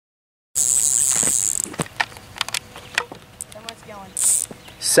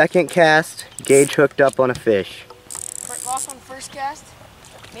second cast, Gage hooked up on a fish. Lost on the first cast.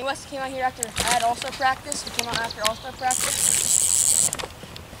 Me and Weston came out here after I had all-star practice. We came out after all-star practice.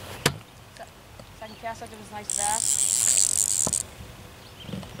 Second cast, like it was a nice bass.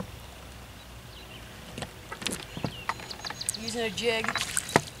 Using a jig.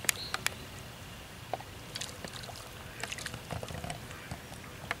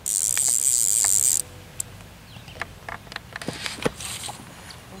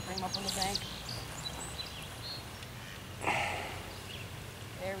 Bring him up on the bank.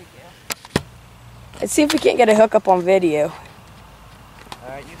 There we go. Let's see if we can't get a hookup on video.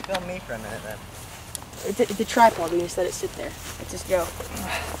 Alright, you film me for a minute then. It's a tripod, we just let it sit there. Let's just go.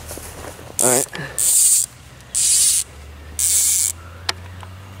 Alright.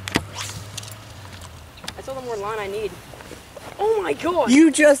 That's all the more line I need. Oh my god!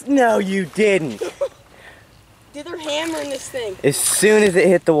 No, you didn't. Dude, they're hammering this thing. As soon as it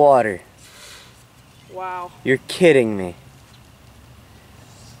hit the water. Wow. You're kidding me.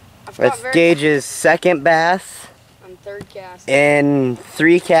 That's Gage's second bass. On third cast. In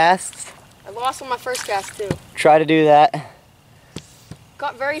 3 casts. I lost on my first cast too. Try to do that.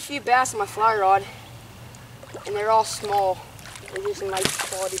 Got very few bass on my fly rod. And they're all small. They're just a nice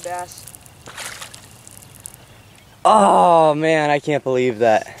quality bass. Oh man, I can't believe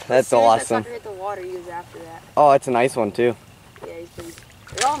that. That's awesome. As hit the water, he was after that. Oh, it's a nice one too. Yeah,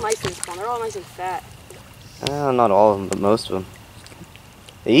 they're all nice and small. They're all nice and fat. Not all of them, but most of them.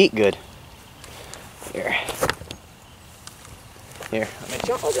 They eat good. Here. Here.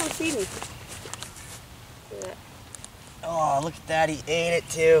 Jump over and feed me. Yeah. Oh, look at that. He ate it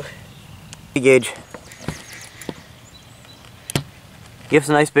too. Hey, Gage. Give us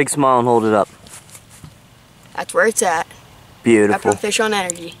a nice big smile and hold it up. That's where it's at. Beautiful. After Fish on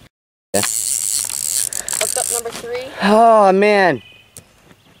Energy. Yeah. Hooked up number 3. Oh, man.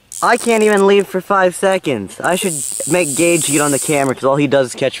 I can't even leave for 5 seconds. I should make Gage get on the camera because all he does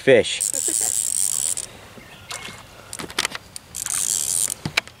is catch fish. This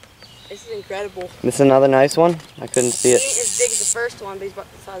is incredible. This is another nice one? I couldn't see it. He ain't as big as the first one, but he's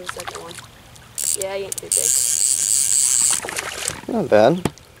about the size of the second one. Yeah, he ain't too big. Not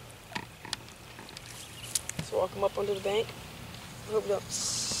bad. So walk him up onto the bank. Hook it up.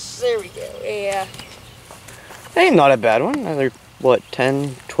 There we go. Yeah. Ain't not a bad one. Another, what,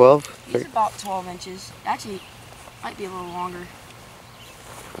 10, 12? He's about 12 inches. Actually, might be a little longer.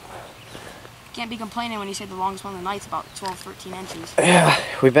 Can't be complaining when you say the longest one of the night's about 12, 13 inches. Yeah,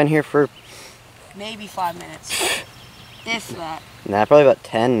 we've been here for... Maybe 5 minutes. If that. Nah, probably about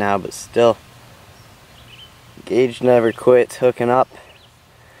 10 now, but still. Gage never quits hooking up,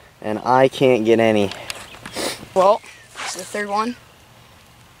 and I can't get any. Well, this is the third one.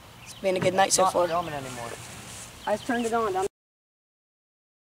 It's been a good night so far. Not filming anymore. I just turned it on.